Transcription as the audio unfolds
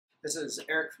This is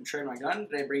Eric from Trade My Gun.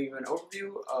 Today I bring you an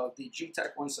overview of the Eclipse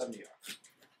 170R.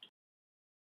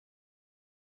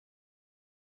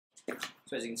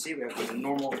 So as you can see, we have the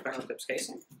normal Eclipse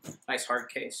casing. Nice hard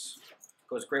case.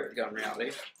 Goes great with the gun in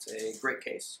reality. It's a great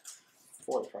case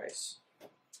for the price.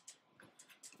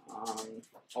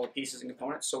 All the pieces and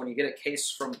components. So when you get a case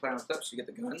from Eclipse, you get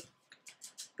the gun,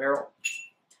 barrel,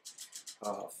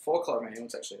 full color manual.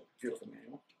 It's actually a beautiful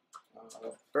manual.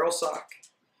 Barrel sock,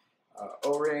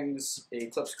 O-rings,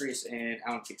 Eclipse grease, and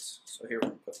Allen keys. So here we're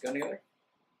going to put the gun together.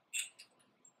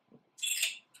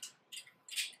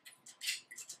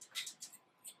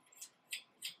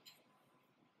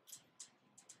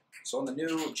 So on the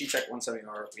new Eclipse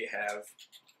 170R, we have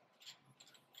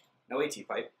no AT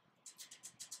pipe.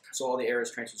 So all the air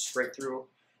is transferred straight through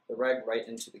the reg right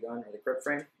into the gun or the grip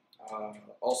frame.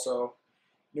 Also,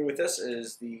 new with this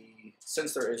is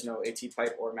since there is no AT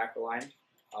pipe or macro line,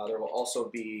 there will also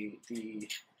be the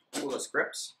toolless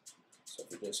grips. So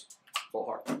if you just pull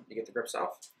hard, you get the grips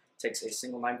off. It takes a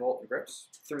single 9-volt grips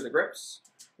through the grips.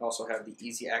 You also have the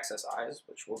easy access eyes,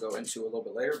 which we'll go into a little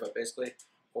bit later, but basically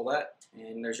pull that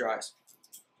and there's your eyes.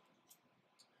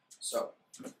 So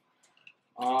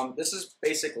this is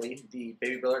basically the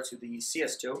baby brother to the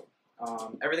CS2.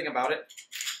 Everything about it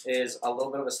is a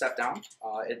little bit of a step down.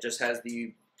 It just has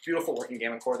the beautiful working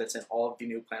gamut core that's in all of the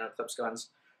new Planet Eclipse guns,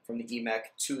 from the EMEC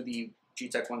to the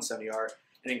Eclipse 170R.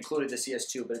 It included the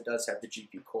CS2, but it does have the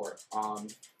GP core.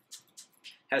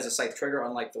 Has a sight trigger,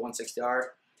 unlike the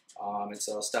 160R. It's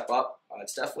a step up.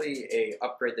 It's definitely a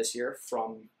upgrade this year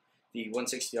from the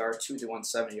 160R to the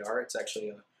 170R. It's actually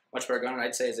a much better gun, and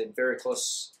I'd say is a very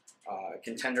close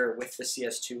contender with the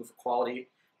CS2 for quality,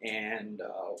 and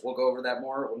we'll go over that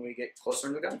more when we get closer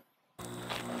to the gun.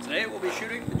 Today we'll be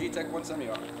shooting the Eclipse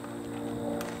 170R.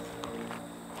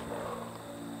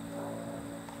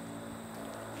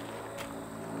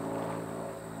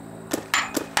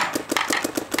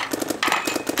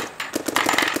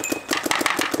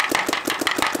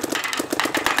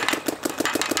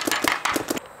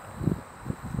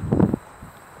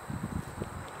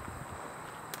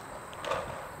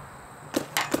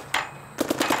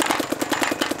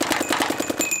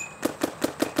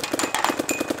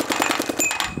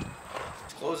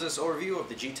 This overview of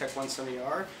the Eclipse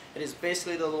 170R. It is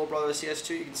basically the little brother of the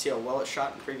CS2. You can see how well it's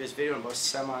shot in the previous video in both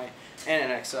Semi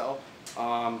and an XL.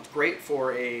 Great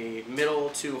for a middle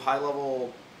to high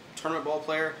level tournament ball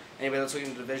player. Anybody that's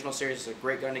looking at the divisional series is a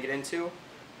great gun to get into.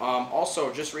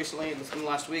 Also, just recently, in the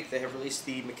last week, they have released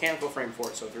the mechanical frame for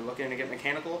it. So if you're looking to get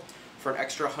mechanical, for an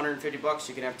extra 150 bucks,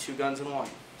 you can have 2 guns in one.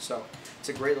 So it's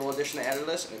a great little addition to add to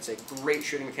this, and it's a great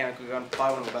shooting mechanical gun,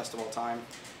 probably one of the best of all time.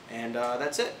 And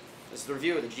that's it. This is the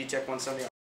review of the Eclipse 170R.